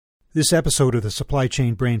This episode of the Supply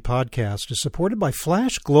Chain Brain podcast is supported by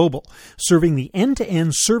Flash Global, serving the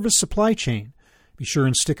end-to-end service supply chain. Be sure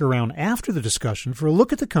and stick around after the discussion for a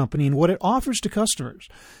look at the company and what it offers to customers.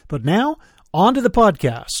 But now, on to the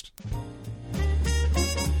podcast.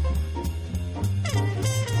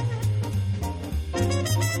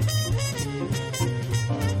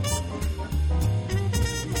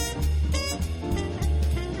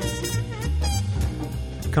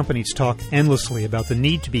 Companies talk endlessly about the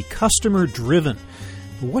need to be customer-driven.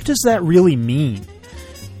 But what does that really mean?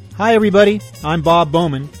 Hi, everybody. I'm Bob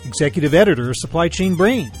Bowman, Executive Editor of Supply Chain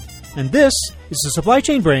Brain. And this is the Supply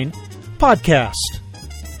Chain Brain podcast.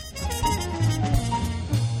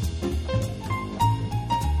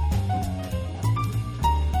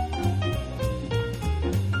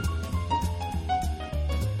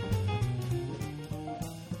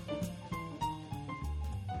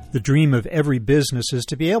 The dream of every business is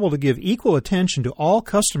to be able to give equal attention to all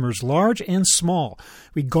customers, large and small,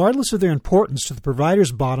 regardless of their importance to the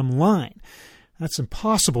provider's bottom line. That's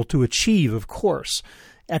impossible to achieve, of course.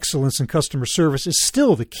 Excellence in customer service is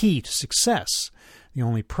still the key to success. The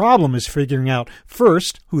only problem is figuring out,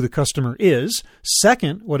 first, who the customer is,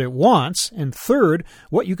 second, what it wants, and third,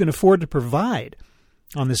 what you can afford to provide.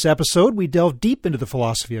 On this episode, we delve deep into the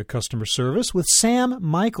philosophy of customer service with Sam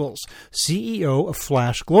Michaels, CEO of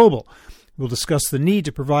Flash Global. We'll discuss the need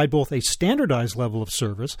to provide both a standardized level of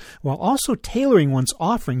service while also tailoring one's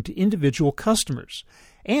offering to individual customers.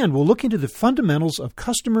 And we'll look into the fundamentals of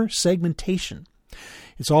customer segmentation.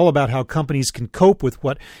 It's all about how companies can cope with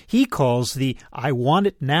what he calls the "I want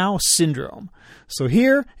it now" syndrome. So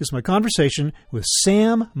here is my conversation with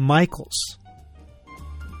Sam Michaels.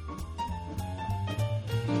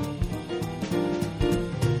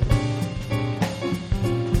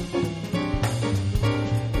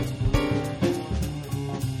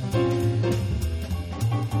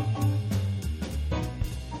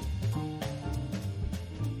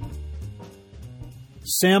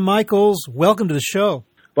 Sam Michaels, welcome to the show.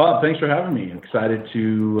 Bob, thanks for having me. I'm excited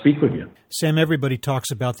to speak with you. Sam, everybody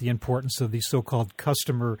talks about the importance of the so-called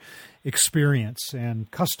customer experience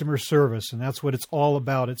and customer service, and that's what it's all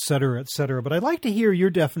about, et cetera, et cetera. But I'd like to hear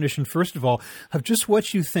your definition, first of all, of just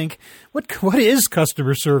what you think. What is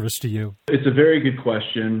customer service to you? It's a very good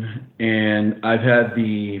question, and I've had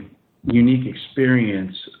the unique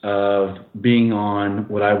experience of being on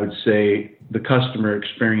what I would say the customer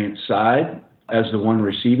experience side as the one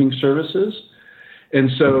receiving services. And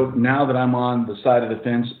so now that I'm on the side of the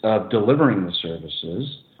fence of delivering the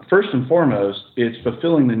services, first and foremost, it's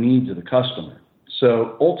fulfilling the needs of the customer.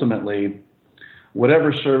 So ultimately,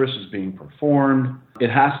 whatever service is being performed, it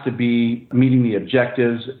has to be meeting the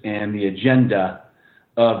objectives and the agenda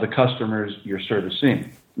of the customers you're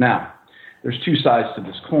servicing. Now, there's two sides to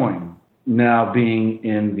this coin. Now, being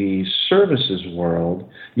in the services world,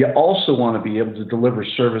 you also want to be able to deliver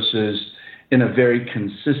services in a very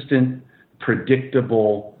consistent,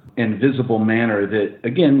 predictable, and visible manner that,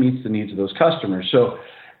 again, meets the needs of those customers. So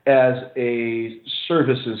as a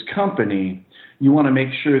services company, you want to make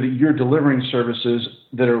sure that you're delivering services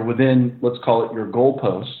that are within, let's call it, your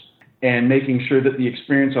goalposts, and making sure that the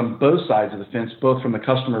experience on both sides of the fence, both from the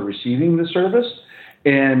customer receiving the service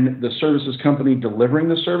and the services company delivering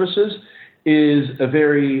the services, is a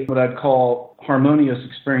very, what I'd call, harmonious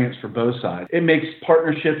experience for both sides. It makes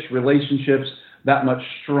partnerships, relationships that much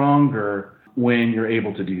stronger when you're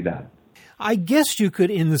able to do that. I guess you could,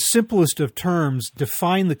 in the simplest of terms,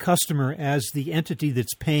 define the customer as the entity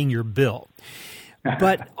that's paying your bill.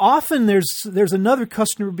 But often there's another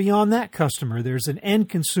customer beyond that customer. There's an end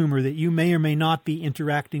consumer that you may or may not be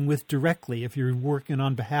interacting with directly if you're working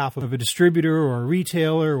on behalf of a distributor or a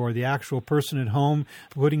retailer or the actual person at home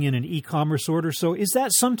putting in an e-commerce order. So is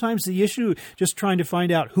that sometimes the issue, just trying to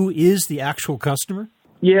find out who is the actual customer?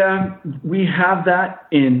 Yeah, we have that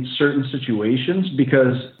in certain situations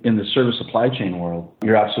because in the service supply chain world,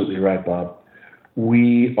 you're absolutely right, Bob.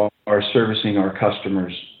 We are servicing our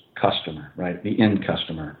customer's customer, right? The end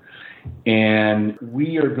customer. And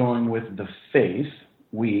we are going with the faith,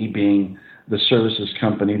 we being the services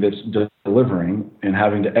company that's delivering and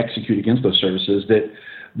having to execute against those services, that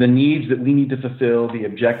the needs that we need to fulfill, the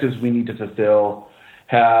objectives we need to fulfill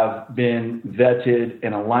have been vetted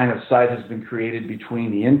and a line of sight has been created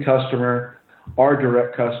between the end customer, our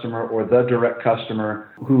direct customer, or the direct customer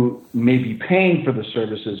who may be paying for the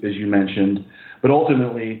services, as you mentioned, but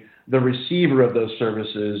ultimately the receiver of those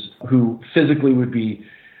services who physically would be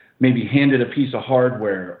maybe handed a piece of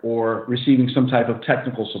hardware or receiving some type of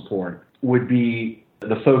technical support would be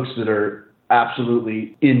the folks that are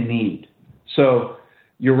absolutely in need. So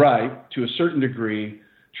you're right, to a certain degree,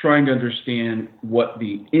 trying to understand what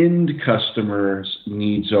the end customer's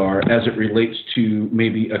needs are as it relates to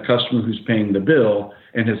maybe a customer who's paying the bill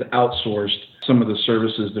and has outsourced some of the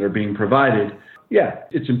services that are being provided. Yeah,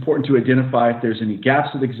 it's important to identify if there's any gaps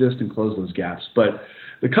that exist and close those gaps. But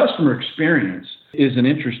the customer experience is an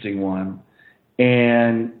interesting one.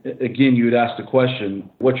 And again, you would ask the question,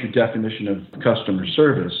 what's your definition of customer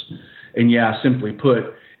service? And yeah, simply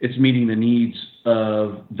put, it's meeting the needs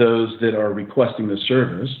of those that are requesting the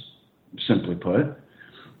service, simply put.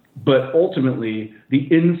 But ultimately, the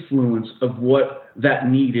influence of what that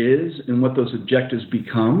need is and what those objectives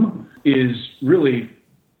become is really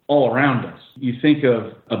all around us. You think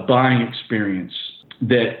of a buying experience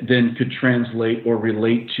that then could translate or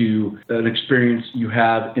relate to an experience you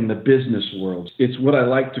have in the business world. It's what I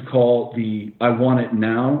like to call the I want it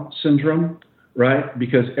now syndrome, right?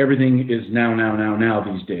 Because everything is now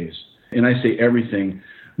these days. And I say everything.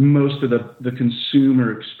 Most of the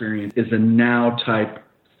consumer experience is a now type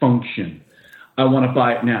function. I want to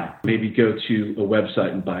buy it now. Maybe go to a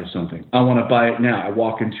website and buy something. I want to buy it now. I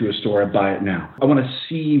walk into a store, I buy it now. I want to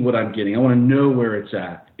see what I'm getting. I want to know where it's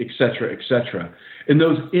at, et cetera, et cetera. And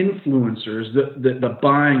those influencers, the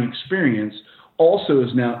buying experience also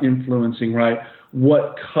is now influencing, right,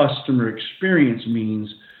 what customer experience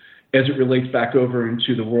means as it relates back over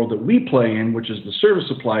into the world that we play in, which is the service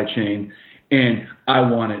supply chain, and I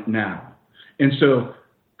want it now. And so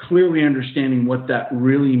clearly understanding what that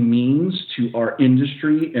really means to our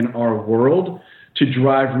industry and our world to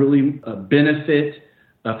drive really a benefit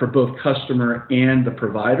for both customer and the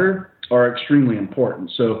provider are extremely important.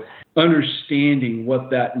 So understanding what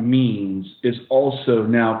that means is also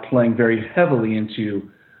now playing very heavily into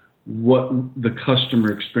what the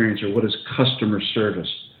customer experience or what is customer service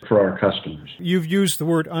for our customers. You've used the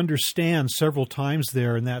word understand several times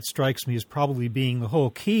there, and that strikes me as probably being the whole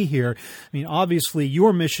key here. I mean, obviously,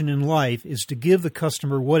 your mission in life is to give the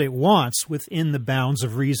customer what it wants within the bounds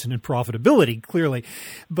of reason and profitability, clearly.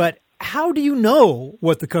 But how do you know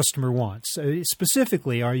what the customer wants?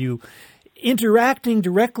 Specifically, are you interacting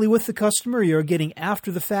directly with the customer? You're getting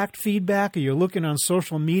after the fact feedback, or you're looking on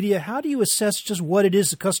social media? How do you assess just what it is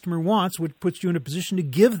the customer wants, which puts you in a position to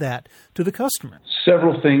give that to the customer?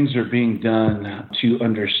 Several things are being done to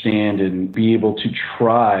understand and be able to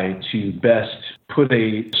try to best put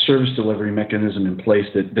a service delivery mechanism in place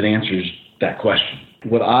that answers that question.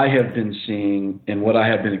 What I have been seeing and what I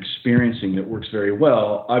have been experiencing that works very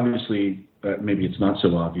well, obviously, maybe it's not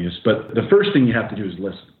so obvious, but the first thing you have to do is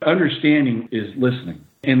listen. Understanding is listening.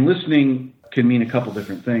 And listening can mean a couple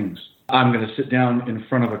different things. I'm going to sit down in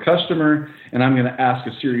front of a customer and I'm going to ask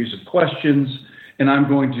a series of questions, and I'm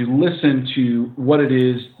going to listen to what it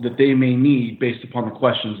is that they may need based upon the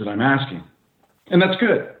questions that I'm asking. And that's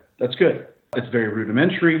good. That's good. It's very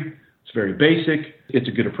rudimentary. It's very basic. It's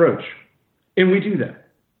a good approach. And we do that.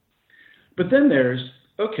 But then there's,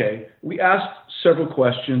 okay, we asked several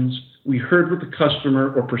questions. We heard what the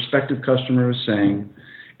customer or prospective customer was saying.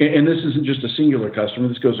 And this isn't just a singular customer.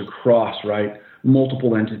 This goes across, right,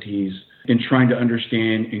 multiple entities in trying to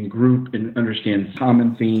understand and group and understand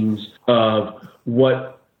common themes of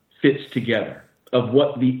what fits together, of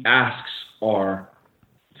what the asks are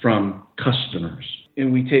from customers.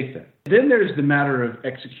 And we take that. Then there's the matter of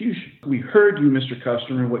execution. We heard you, Mr.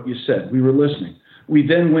 Customer, what you said. We were listening. We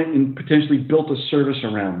then went and potentially built a service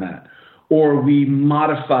around that, or we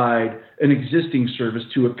modified an existing service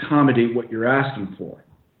to accommodate what you're asking for.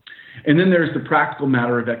 And then there's the practical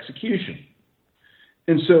matter of execution.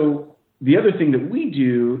 And so the other thing that we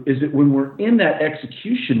do is that when we're in that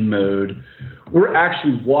execution mode, we're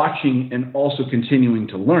actually watching and also continuing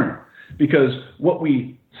to learn, because what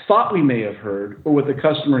we thought we may have heard or what the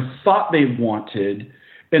customer thought they wanted,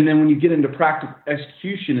 and then when you get into practical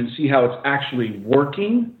execution and see how it's actually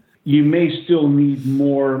working, you may still need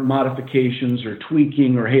more modifications or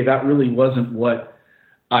tweaking, or, hey, that really wasn't what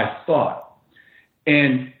I thought.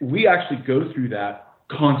 And we actually go through that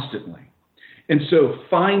constantly. And so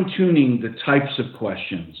fine-tuning the types of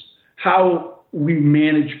questions, how we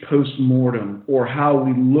manage post-mortem, or how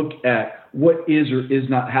we look at what is or is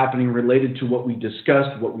not happening related to what we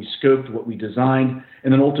discussed, what we scoped, what we designed,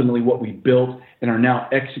 and then ultimately what we built and are now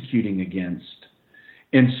executing against,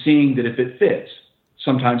 and seeing that if it fits.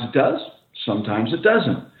 Sometimes it does, sometimes it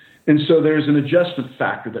doesn't. And so there's an adjustment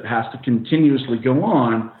factor that has to continuously go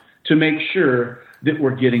on to make sure that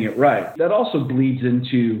we're getting it right. That also bleeds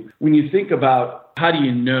into when you think about how do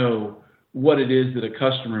you know what it is that a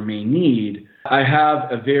customer may need. I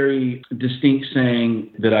have a very distinct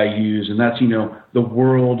saying that I use, and that's, the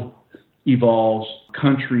world evolves,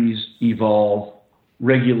 countries evolve,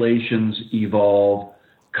 regulations evolve,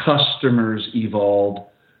 customers evolve,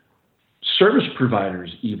 service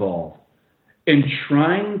providers evolve. And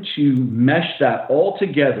trying to mesh that all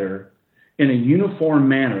together in a uniform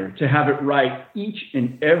manner to have it right each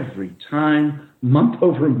and every time, month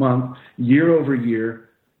over month, year over year,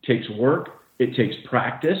 takes work. It takes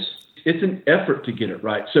practice. It's an effort to get it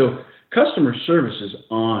right. So customer service is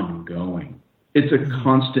ongoing. It's a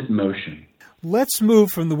constant motion. Let's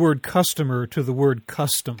move from the word customer to the word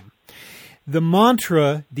custom. The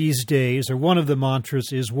mantra these days, or one of the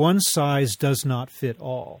mantras, is one size does not fit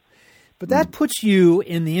all. But that puts you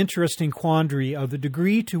in the interesting quandary of the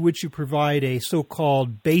degree to which you provide a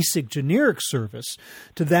so-called basic generic service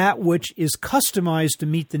to that which is customized to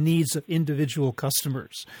meet the needs of individual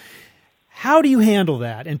customers. How do you handle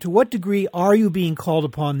that? And to what degree are you being called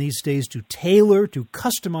upon these days to tailor, to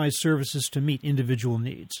customize services to meet individual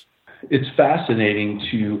needs? It's fascinating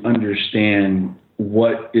to understand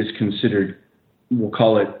what is considered, we'll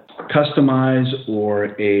call it customized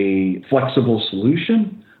or a flexible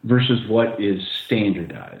solution versus what is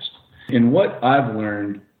standardized. And what I've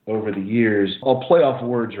learned over the years, I'll play off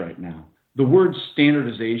words right now. The word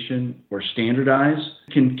standardization or standardize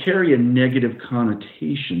can carry a negative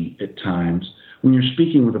connotation at times when you're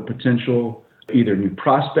speaking with a potential either new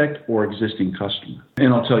prospect or existing customer.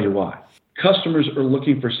 And I'll tell you why. Customers are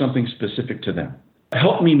looking for something specific to them.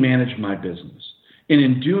 Help me manage my business. And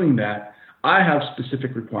in doing that, I have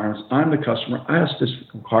specific requirements. I'm the customer. I have specific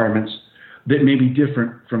requirements that may be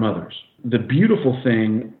different from others. The beautiful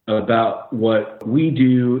thing about what we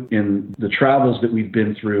do in the travels that we've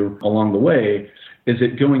been through along the way is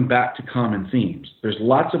that going back to common themes. There's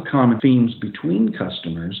lots of common themes between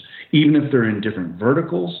customers, even if they're in different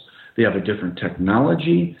verticals, they have a different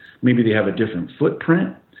technology, maybe they have a different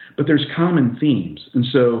footprint, but there's common themes. And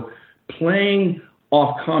so playing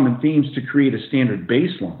off common themes to create a standard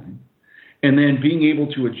baseline, and then being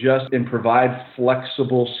able to adjust and provide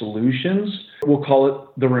flexible solutions, we'll call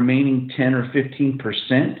it the remaining 10 or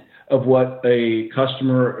 15% of what a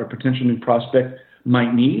customer or potential new prospect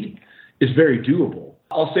might need, is very doable.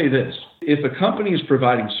 I'll say this. If a company is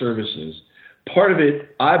providing services, part of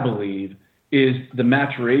it, I believe, is the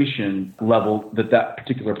maturation level that that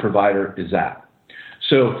particular provider is at.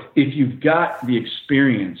 So if you've got the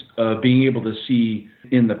experience of being able to see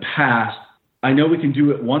in the past, I know we can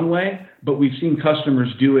do it one way, but we've seen customers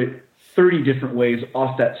do it 30 different ways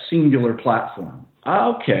off that singular platform.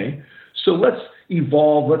 Okay, so let's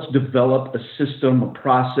evolve, let's develop a system, a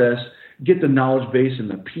process, get the knowledge base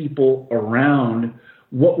and the people around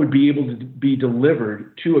what would be able to be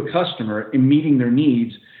delivered to a customer in meeting their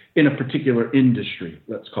needs in a particular industry,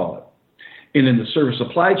 let's call it. And in the service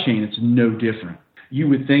supply chain, it's no different. You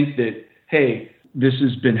would think that, hey, this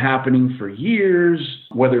has been happening for years,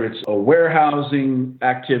 whether it's a warehousing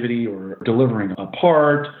activity or delivering a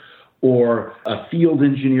part or a field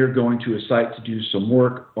engineer going to a site to do some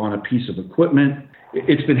work on a piece of equipment.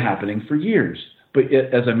 It's been happening for years. But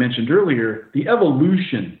as I mentioned earlier, the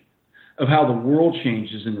evolution of how the world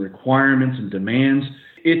changes in requirements and demands,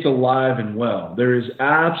 it's alive and well. There is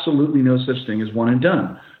absolutely no such thing as one and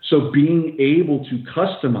done. So being able to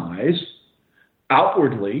customize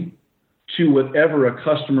outwardly to whatever a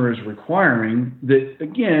customer is requiring that,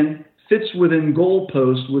 again, fits within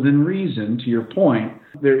goalposts, within reason, to your point,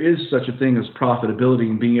 there is such a thing as profitability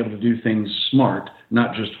and being able to do things smart,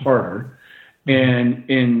 not just harder. And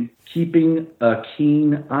in keeping a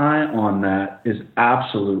keen eye on that is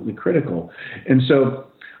absolutely critical. And so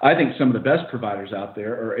I think some of the best providers out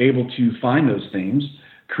there are able to find those themes,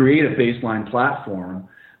 create a baseline platform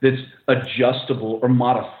that's adjustable or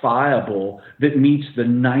modifiable that meets the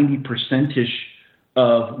 90%-ish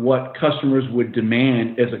of what customers would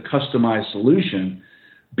demand as a customized solution,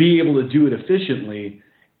 be able to do it efficiently,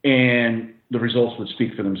 and the results would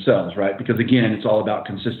speak for themselves, right? Because again, it's all about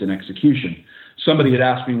consistent execution. Somebody had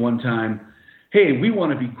asked me one time, hey, we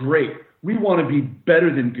want to be great. We want to be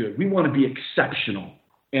better than good. We want to be exceptional.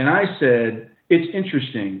 And I said, it's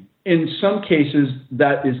interesting. In some cases,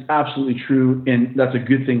 that is absolutely true, and that's a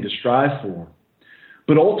good thing to strive for.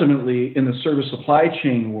 But ultimately, in the service supply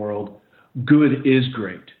chain world, good is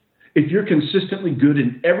great. If you're consistently good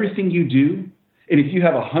in everything you do, and if you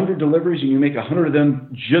have 100 deliveries and you make 100 of them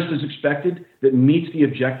just as expected, that meets the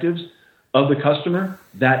objectives of the customer,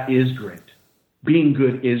 that is great. Being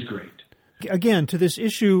good is great. Again, to this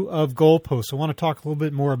issue of goalposts, I want to talk a little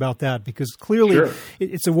bit more about that because clearly Sure.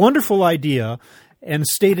 It's a wonderful idea and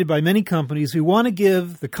stated by many companies who want to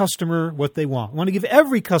give the customer what they want, to give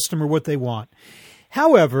every customer what they want.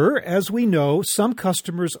 However, as we know, some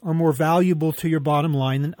customers are more valuable to your bottom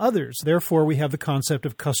line than others. Therefore, we have the concept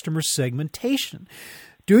of customer segmentation.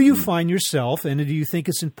 Do you find yourself, and do you think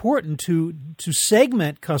it's important to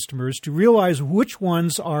segment customers to realize which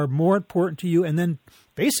ones are more important to you and then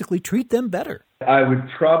basically treat them better? I would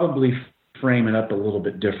probably frame it up a little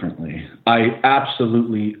bit differently. I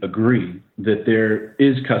absolutely agree that there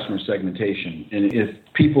is customer segmentation. And if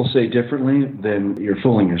people say differently, then you're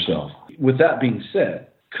fooling yourself. With that being said,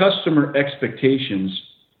 customer expectations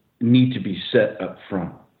need to be set up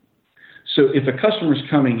front. So if a customer is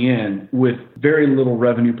coming in with very little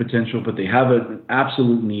revenue potential, but they have an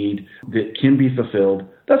absolute need that can be fulfilled,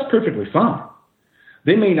 that's perfectly fine.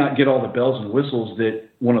 They may not get all the bells and whistles that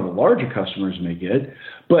one of the larger customers may get,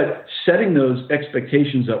 but setting those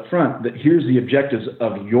expectations up front that here's the objectives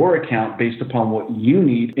of your account based upon what you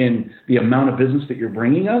need and the amount of business that you're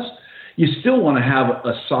bringing us, you still want to have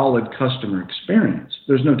a solid customer experience.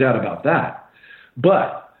 There's no doubt about that.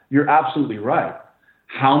 But you're absolutely right.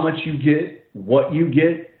 How much you get, what you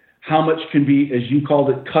get, how much can be, as you called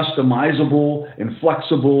it, customizable and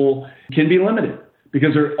flexible can be limited.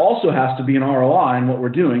 Because there also has to be an ROI in what we're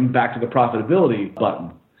doing, back to the profitability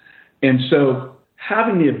button. And so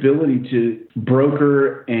having the ability to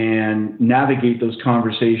broker and navigate those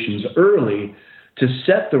conversations early to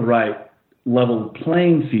set the right level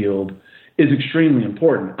playing field is extremely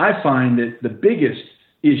important. I find that the biggest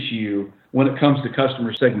issue when it comes to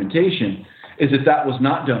customer segmentation is that was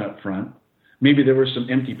not done up front. Maybe there were some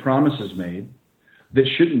empty promises made that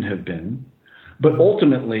shouldn't have been. But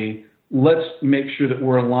ultimately, let's make sure that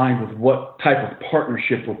we're aligned with what type of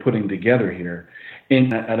partnership we're putting together here.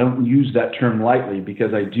 And I don't use that term lightly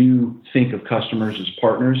because I do think of customers as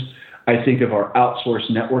partners. I think of our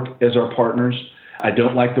outsourced network as our partners. I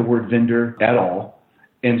don't like the word vendor at all.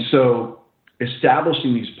 And so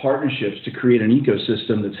establishing these partnerships to create an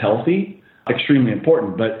ecosystem that's healthy, extremely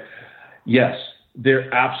important. But yes,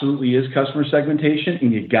 there absolutely is customer segmentation,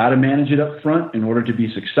 and you got to manage it up front in order to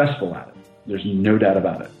be successful at it. There's no doubt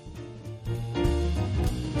about it.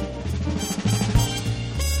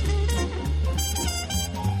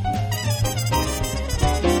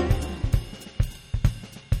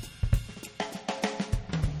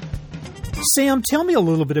 Sam, tell me a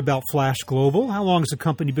little bit about Flash Global. How long has the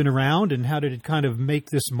company been around, and how did it kind of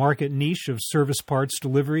make this market niche of service parts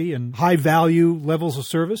delivery and high-value levels of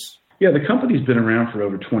service? Yeah, the company's been around for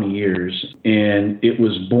over 20 years, and it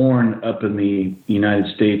was born up in the United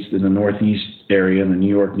States in the Northeast area, in the New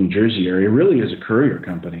York, New Jersey area, really as a courier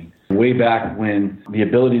company. Way back when the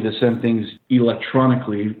ability to send things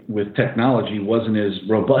electronically with technology wasn't as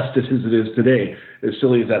robust as it is today, as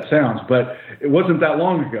silly as that sounds, but it wasn't that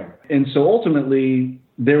long ago. And so ultimately,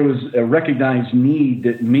 there was a recognized need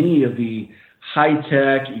that many of the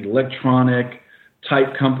high-tech, electronic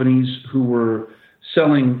type companies who were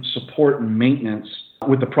selling support and maintenance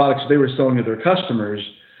with the products they were selling to their customers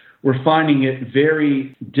were finding it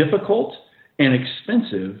very difficult and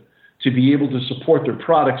expensive to be able to support their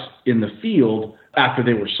products in the field after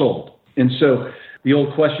they were sold. And so the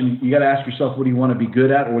old question, you got to ask yourself, what do you want to be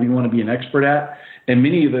good at or what do you want to be an expert at? And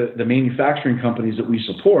many of the manufacturing companies that we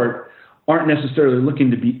support aren't necessarily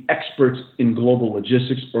looking to be experts in global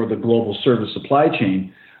logistics or the global service supply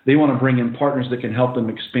chain. They want to bring in partners that can help them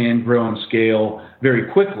expand, grow, and scale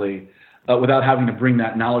very quickly without having to bring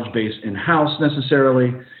that knowledge base in-house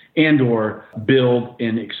necessarily and or build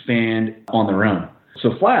and expand on their own.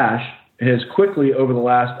 So Flash has quickly, over the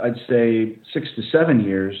last, I'd say, 6 to 7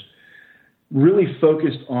 years, really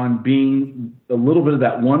focused on being a little bit of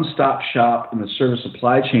that one-stop shop in the service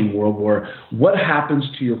supply chain world where what happens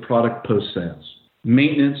to your product post-sales?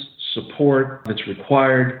 Maintenance, support that's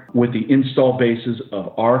required with the install bases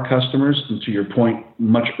of our customers, and to your point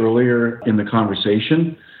much earlier in the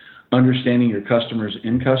conversation, understanding your customer's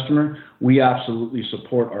end customer, we absolutely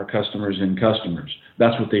support our customers' end customers.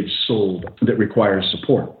 That's what they've sold that requires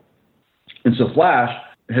support. And so Flash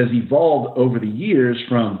has evolved over the years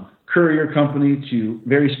from courier company to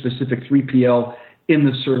very specific 3PL in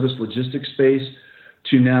the service logistics space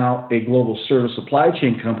to now a global service supply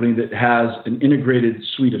chain company that has an integrated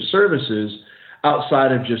suite of services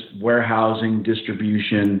outside of just warehousing,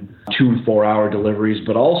 distribution, 2 and 4 hour deliveries,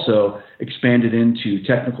 but also expanded into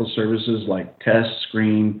technical services like test,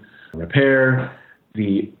 screen, repair,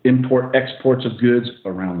 the import, exports of goods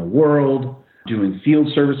around the world, doing field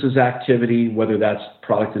services activity, whether that's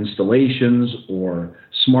product installations or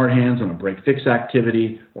smart hands on a break-fix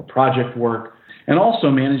activity or project work, and also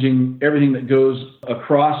managing everything that goes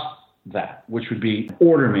across that, which would be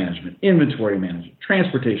order management, inventory management,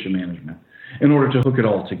 transportation management, in order to hook it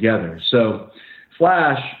all together. So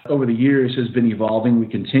Flash, over the years, has been evolving. We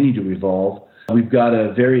continue to evolve. We've got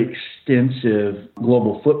a very extensive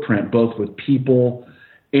global footprint, both with people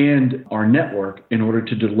and our network in order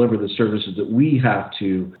to deliver the services that we have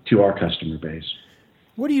to our customer base.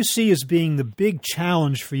 What do you see as being the big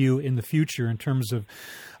challenge for you in the future in terms of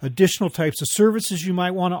additional types of services you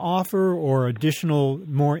might want to offer or additional,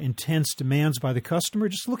 more intense demands by the customer?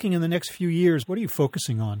 Just looking in the next few years, what are you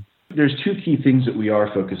focusing on? There's two key things that we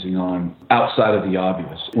are focusing on outside of the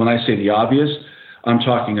obvious. When I say the obvious, I'm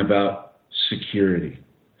talking about security.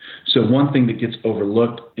 So one thing that gets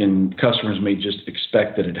overlooked and customers may just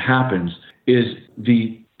expect that it happens is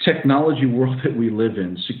the technology world that we live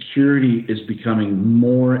in. Security is becoming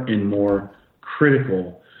more and more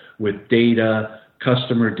critical with data,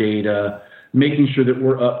 customer data, making sure that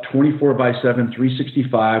we're up 24/7,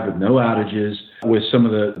 365 with no outages with some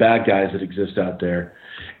of the bad guys that exist out there.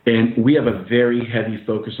 And we have a very heavy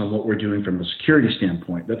focus on what we're doing from a security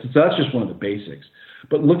standpoint. That's just one of the basics.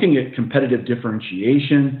 But looking at competitive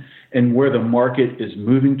differentiation and where the market is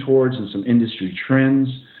moving towards and some industry trends,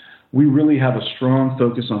 we really have a strong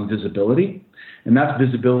focus on visibility. And that's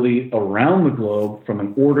visibility around the globe from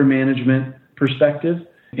an order management perspective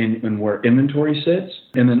and where inventory sits.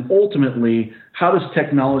 And then ultimately, how does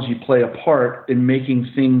technology play a part in making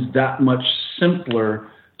things that much simpler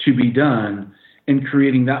to be done and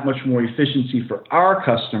creating that much more efficiency for our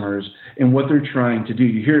customers and what they're trying to do?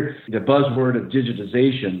 You hear the buzzword of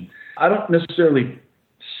digitization. I don't necessarily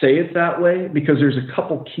say it that way because there's a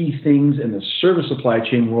couple key things in the service supply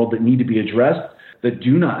chain world that need to be addressed that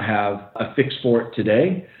do not have a fix for it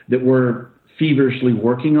today that we're feverishly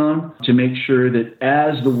working on to make sure that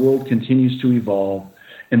as the world continues to evolve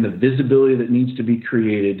and the visibility that needs to be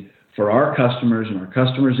created for our customers and our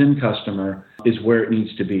customers in customer is where it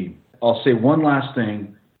needs to be. I'll say one last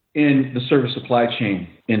thing. In the service supply chain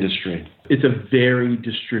industry, it's a very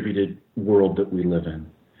distributed world that we live in.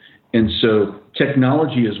 And so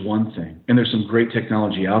technology is one thing, and there's some great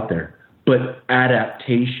technology out there, but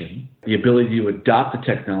adaptation, the ability to adopt the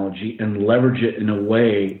technology and leverage it in a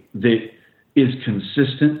way that is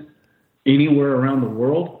consistent anywhere around the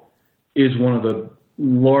world is one of the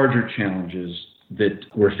larger challenges that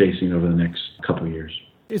we're facing over the next couple of years.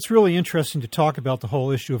 It's really interesting to talk about the whole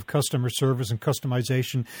issue of customer service and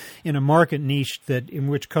customization in a market niche in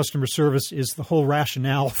which customer service is the whole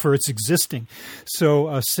rationale for its existing.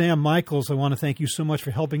 So, Sam Michaels, I want to thank you so much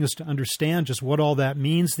for helping us to understand just what all that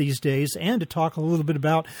means these days and to talk a little bit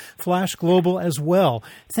about Flash Global as well.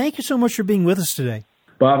 Thank you so much for being with us today.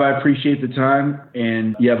 Bob, I appreciate the time,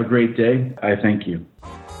 and you have a great day. I thank you.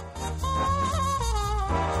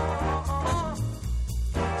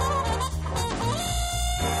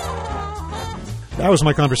 That was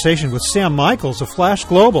my conversation with Sam Michaels of Flash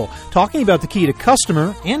Global, talking about the key to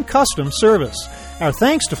customer and custom service. Our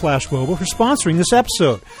thanks to Flash Global for sponsoring this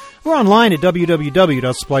episode. We're online at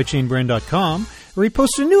www.supplychainbrain.com, where we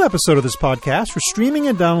post a new episode of this podcast for streaming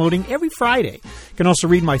and downloading every Friday. You can also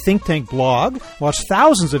read my Think Tank blog, watch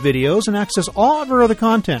thousands of videos, and access all of our other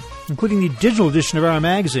content, including the digital edition of our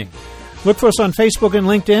magazine. Look for us on Facebook and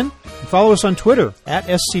LinkedIn, and follow us on Twitter at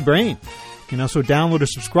SCBrain. You can also download or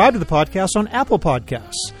subscribe to the podcast on Apple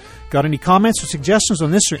Podcasts. Got any comments or suggestions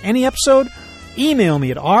on this or any episode? Email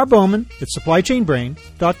me at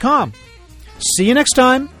rbowman@supplychainbrain.com. See you next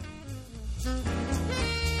time.